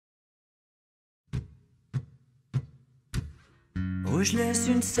où je laisse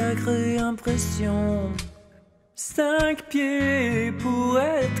une sacrée impression. 5 pieds pour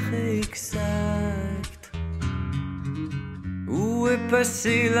être exact. Où est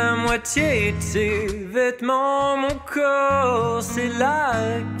passée la moitié de tes vêtements, mon corps, c'est là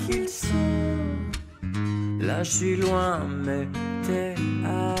qu'ils sont. Là je suis loin, mais t'es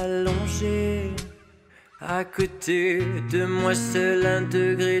allongé. À côté de moi seul, un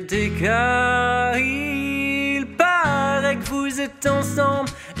degré d'écart. Il paraît que vous êtes ensemble,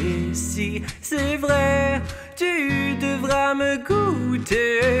 et si c'est vrai, tu devras me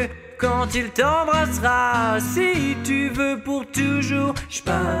goûter. Quand il t'embrassera, si tu veux pour toujours, je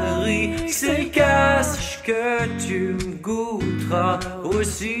parie que c'est le cas. Sache que tu me goûteras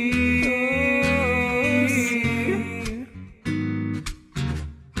aussi.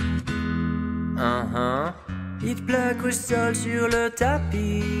 Il te plaque au sol sur le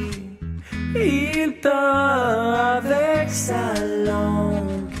tapis. Il peint avec sa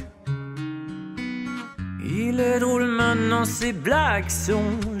langue. Il est drôle maintenant, ses blagues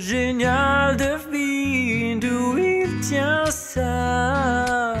sont géniales. Devine d'où il tient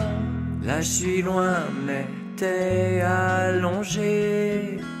ça. Là je suis loin, mais t'es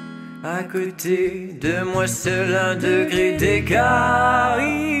allongé. À côté de moi seul, un degré d'écart.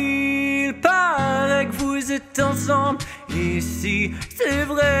 Il paraît que vous êtes ensemble, et si c'est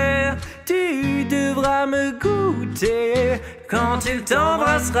vrai, tu devras me goûter. Quand il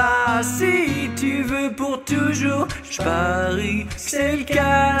t'embrassera, si tu veux pour toujours, je parie que c'est le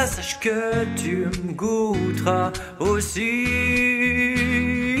cas. Sache que tu me goûteras aussi.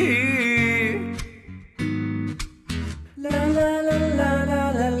 La la la la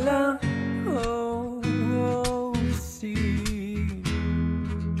la la la. Oh, oh, si.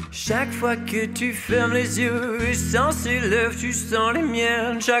 Chaque fois que tu fermes les yeux et sans ses lèvres, tu sens les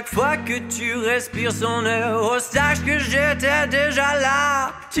miennes. Chaque fois que tu respires son air, oh sache que j'étais déjà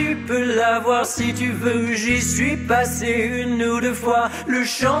là. Tu peux la voir si tu veux, j'y suis passé une ou deux fois. Le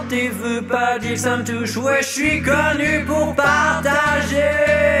chanter veut pas dire que ça me touche, ouais je suis connu pour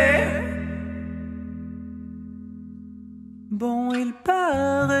partager. Bon, il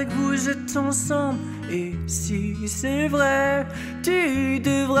paraît que vous êtes ensemble, et si c'est vrai, tu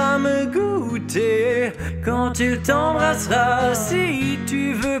devras me goûter. Quand il t'embrassera, si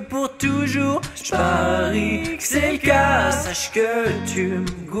tu veux pour toujours, je parie que c'est le cas. Sache que tu me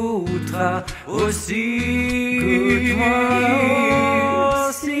goûteras aussi. Goûte-moi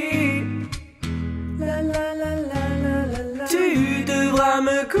aussi. La la la la la la la. Tu devras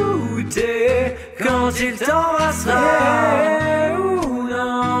me goûter quand il t'embrassera. Ou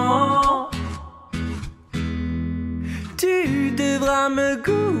non. Tu devras me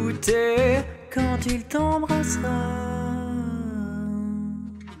goûter quand il t'embrassera.